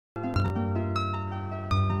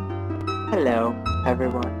Hello,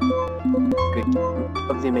 everyone. Good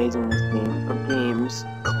of the amazing game of games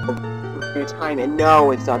called Ocarina of Time, and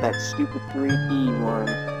no, it's not that stupid 3D one.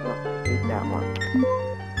 No, I hate that one.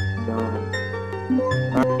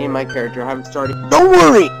 Don't. Name my character. I haven't started. Don't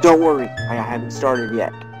worry! Don't worry! I haven't started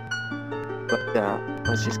yet. But,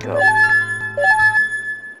 let's just go.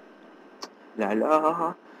 La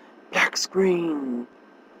la. Black screen.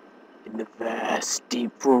 In the vast,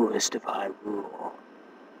 deep forest of Hyrule.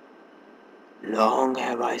 Long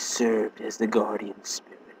have I served as the guardian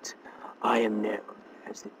spirit. I am known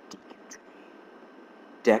as the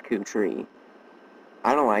Deku Tree.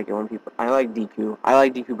 I don't like it when people... I like Deku. I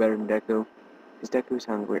like Deku better than Deku. Because Deku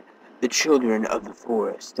sounds weird. The children of the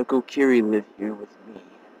forest, the Kokiri, live here with me.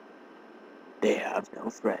 They have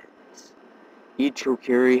no friends. Each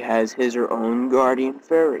Kokiri has his or own guardian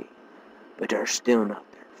fairy, but are still not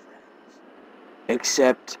their friends.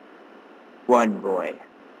 Except one boy,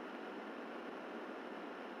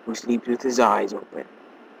 who sleeps with his eyes open,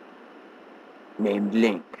 named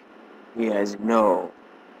Link. He has no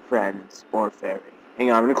friends or fairy. Hang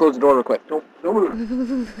on, I'm gonna close the door real quick. Don't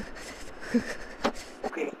move.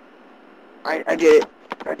 Okay. I did it.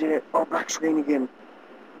 I did it. Oh, black screen again.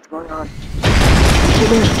 What's going on?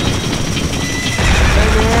 Get in.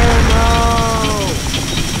 Get in, no!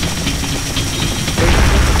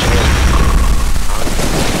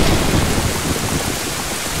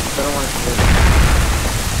 I don't want to do it.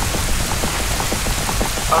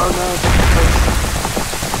 Oh no,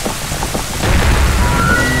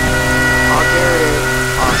 oh, there it is.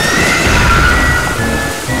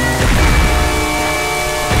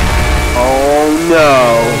 Oh no.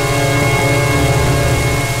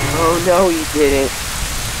 Oh no, you didn't.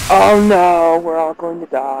 Oh no, we're all going to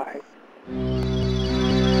die.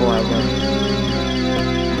 Oh, I went.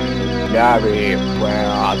 Navi, where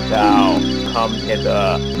art thou? Come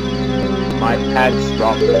hither. My pets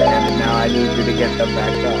dropped them and now I need you to get them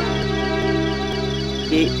back up.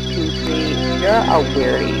 You're a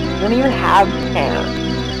weary. You don't even have hands.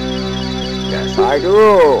 Yes, I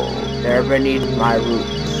do. They're beneath my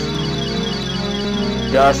roots.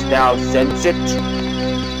 Dost thou sense it?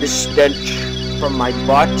 The stench from my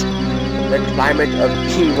butt? The climate of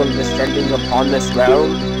evil descending upon this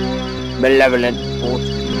realm? Malevolent force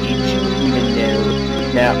each even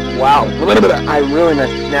now, wow, I ruined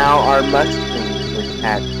us. Now our mustangs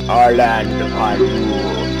attack our land of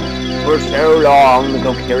Hyrule. For so long, the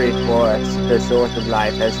Kokiri Forest, the source of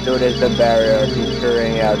life, has stood as the barrier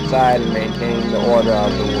securing outside and maintaining the order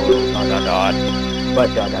of the world. But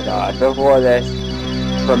before this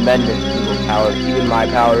tremendous evil power, even my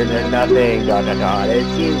powers are nothing. It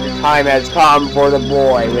seems the time has come for the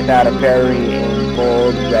boy without a fairy in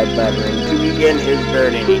bold red lettering to begin his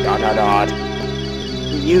journey.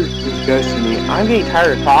 You just goes to me. I'm getting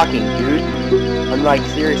tired of talking, dude. I'm like,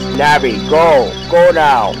 serious. Navi, go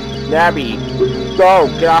now. Navi, go.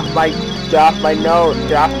 Get off my nose.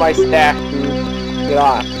 Get off my stack, dude. Get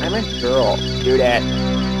off. I'm a girl. Do that.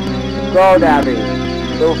 Go, Navi.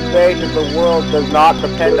 The fate of the world does not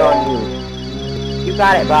depend on you. You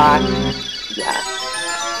got it, boss. Yeah.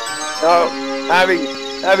 No, Navi,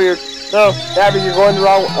 no, Navi, you're going the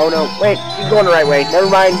wrong way. Oh no, wait, you're going the right way. Never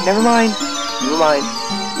mind.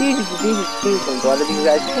 Jesus, I'm glad that you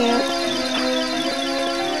guys can't.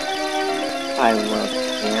 I love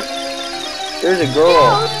camp. There's a girl.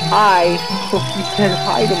 Hi. She said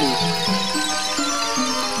hi to me.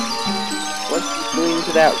 What's she doing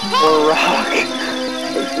to that poor rock? I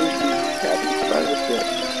think she's having fun with it.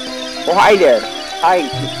 Oh, hi there. Hi.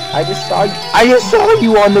 I just saw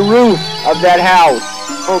you on the roof of that house.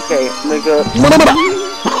 Okay, I'm gonna go.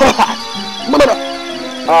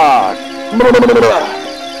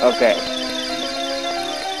 Okay.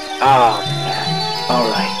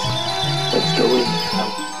 Alright. Let's go in.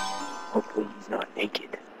 Hopefully he's not naked.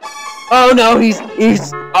 Oh no, he's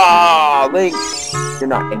Link. You're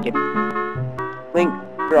not naked. Link,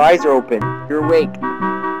 your eyes are open. You're awake.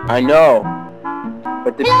 I know.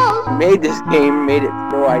 But the people who made this game made it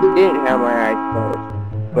so I didn't have my eyes closed.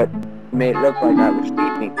 But made it look like I was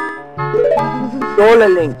sleeping. Solar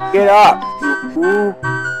Link, get up. You fool.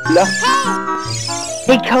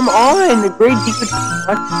 Hey, come on! The great secret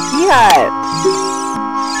wants to see us!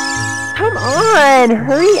 Come on!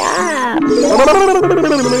 Hurry up!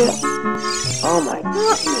 Oh my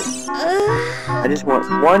goodness. I just want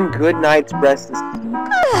one good night's rest to sleep.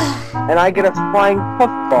 And I get a flying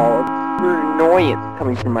puffball of pure annoyance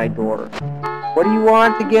coming through my door. What do you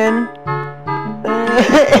want again?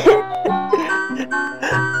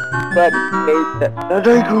 But,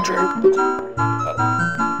 hey,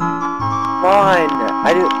 come on!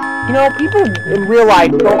 I do. You know, people in real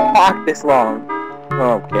life don't talk this long.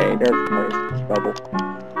 Okay, there's trouble.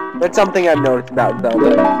 That's something I've noticed about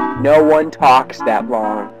Zelda. No one talks that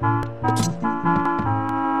long.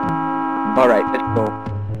 Alright, let's go.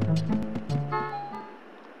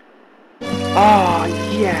 Oh,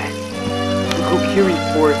 yes! The Kokiri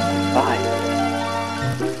Forest 5.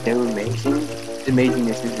 So amazing. Its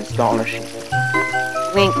amazingness is astonishing.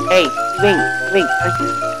 Link, hey, Link, hey,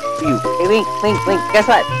 Link, guess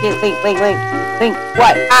what? Link,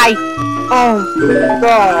 what? Oh,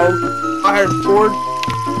 God! Iron sword?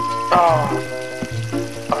 Oh,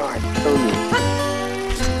 I kill you.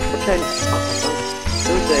 Pretend.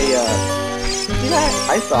 There's a, see that?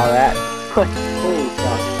 I saw that. Holy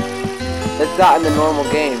fuck. That's not in the normal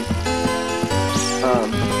game.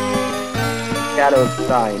 Shadow of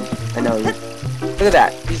Sign. I know. Look at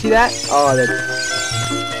that. You see that? Oh,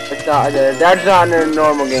 that's not in the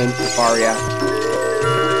normal game, Safaria.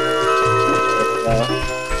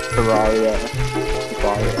 Terraria.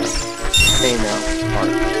 Same now.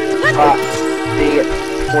 They get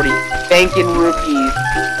 40 banking rupees.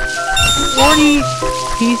 40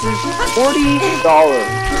 pieces. $40.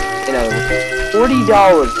 In other words,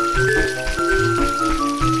 $40.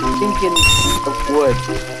 Thinking of wood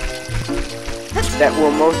that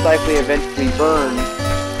will most likely eventually burn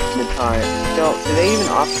in the time. No, do they even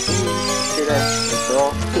option hear that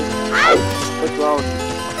girl? What's wrong?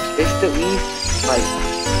 They should at least like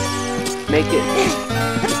make it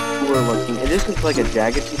cooler looking. And this looks like a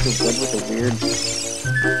jagged piece of wood with a weird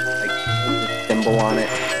like symbol on it.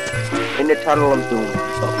 In the tunnel of doom.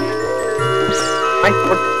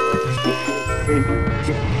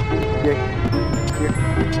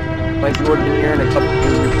 My sword in here and a couple of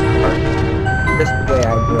parts. Just the way I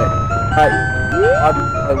do it.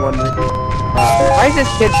 I wonder. Why is this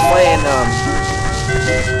kid playing,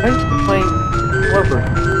 why is he playing Warburg?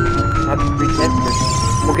 Not the pretender.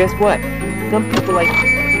 Well, guess what? Some people like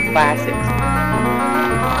classics.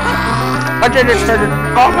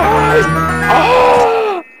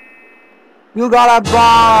 Oh! You got a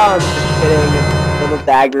bomb! Just kidding. It's a little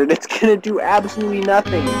dagger that's gonna do absolutely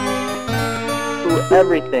nothing.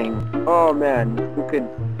 Everything. Oh man, you could.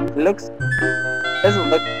 It doesn't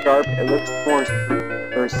look sharp. It looks more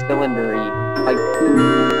cylinder-y. Like,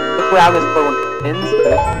 look around this little pins.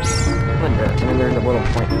 It's cylinder, and then there's a little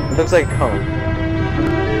point. It looks like a cone.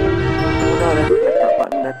 Oh no, that's a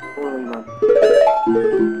button. That's totally not.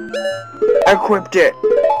 I equipped it.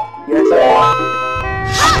 Yes, I have.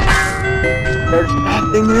 There's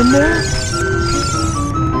nothing in there.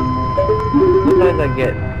 Sometimes I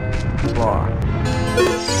get lost.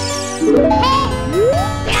 What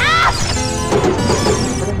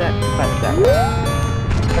is that? What's that?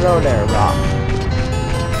 Hello there, rock.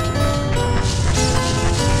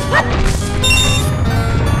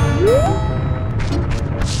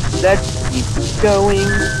 Let's keep going.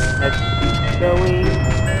 Let's keep going.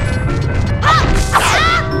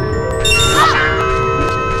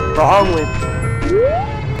 What's wrong with?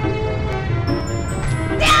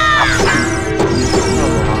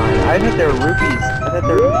 I thought there were rupees. That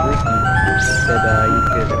you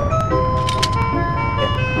could,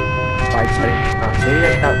 maybe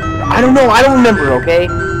that's not, I don't know, I don't remember, okay?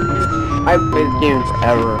 I've played this game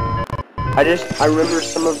forever. I remember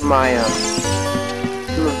some of my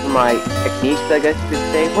techniques, I guess you could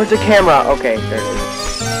say. Where's the camera? Okay, there it is.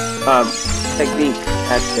 Technique,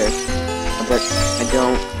 that's it. But I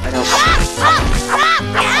don't.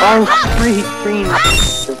 Oh, green.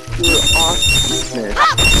 The pure awesomeness.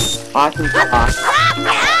 Awesome sauce.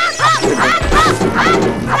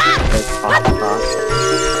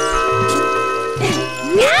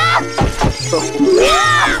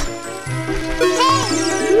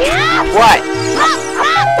 What?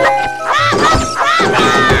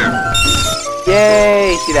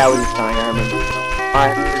 Yay! See, that was a sign. I remember.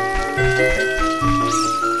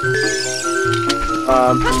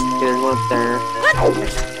 There's one up there.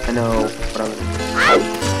 I know what I'm gonna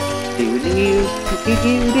do.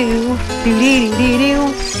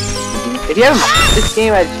 If you haven't this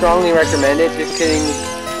game, I'd strongly recommend it. Just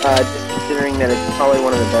considering that it's probably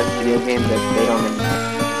one of the best video games that's made on the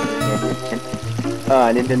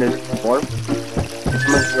Nintendo 64.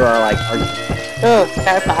 Some of you are like, oh,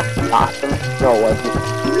 that's awesome. No, it wasn't.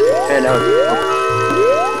 And that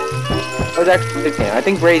was actually a good game. I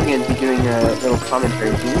think Bray's gonna be doing a little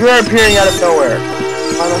commentary. You are appearing out of nowhere.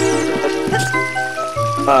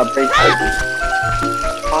 Bray's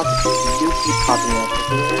you keep popping up.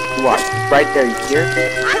 You are right there. You hear?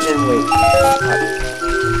 And then wait.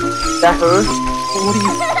 Is that her? What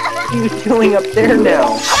are you doing up there now?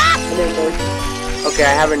 And then goes. Okay,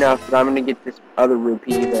 I have enough, but I'm gonna get this other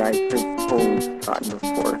rupee that I could have totally gotten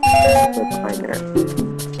before. That's fine there.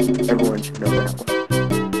 Everyone should know that one.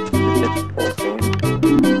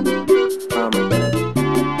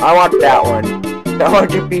 I want that one. I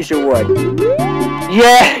want your piece of wood.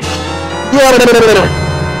 Yeah! Yeah!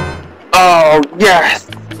 Oh, yes!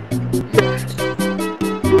 Yes!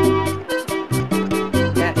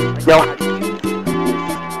 No.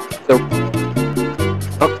 So.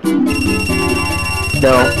 Oh.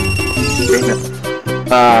 No.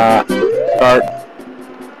 Start.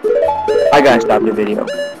 I gotta stop the video.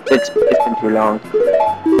 It's been too long.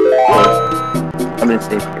 I'm gonna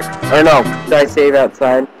save here. I don't know. Should I save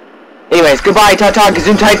outside? Anyways, goodbye, ta-ta,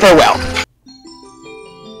 gesundheit, farewell.